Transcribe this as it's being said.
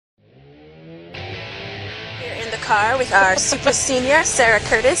the car with our super senior Sarah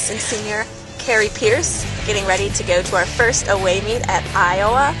Curtis and senior Carrie Pierce, getting ready to go to our first away meet at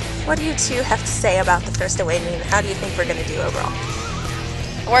Iowa. What do you two have to say about the first away meet, and how do you think we're going to do overall?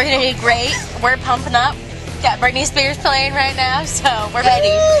 We're going to do great. We're pumping up. Got Britney Spears playing right now, so we're ready.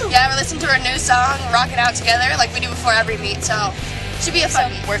 Yeah, we're listening to our new song, rocking out together like we do before every meet, so should be a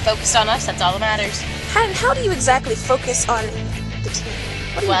fun meet. We're focused on us, that's all that matters. And how do you exactly focus on the team?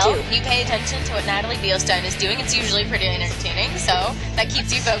 What do you do? You pay attention to what Natalie Beilstein is doing. It's usually pretty entertaining, so that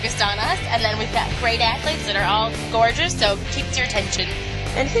keeps you focused on us. And then we've got great athletes that are all gorgeous, so keeps your attention.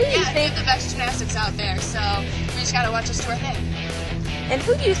 And who do you think? We have the best gymnastics out there, so we just gotta watch us do our thing. And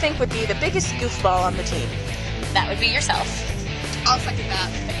who do you think would be the biggest goofball on the team? That would be yourself. I'll second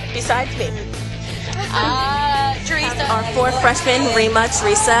that. Besides me. Teresa. Our four freshmen, Rima,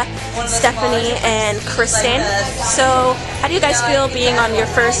 Teresa, Stephanie, and Kristen. So, how do you guys feel being on your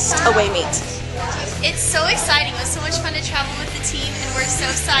first away meet? It's so exciting. It was so much fun to travel with the team, and we're so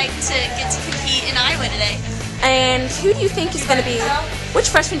psyched to get to compete in Iowa today. And who do you think is going to be, which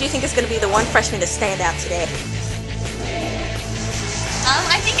freshman do you think is going to be the one freshman to stand out today?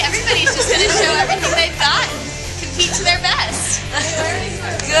 I think everybody's just going to show everything they've got and compete to their best.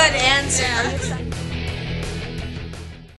 Good answer.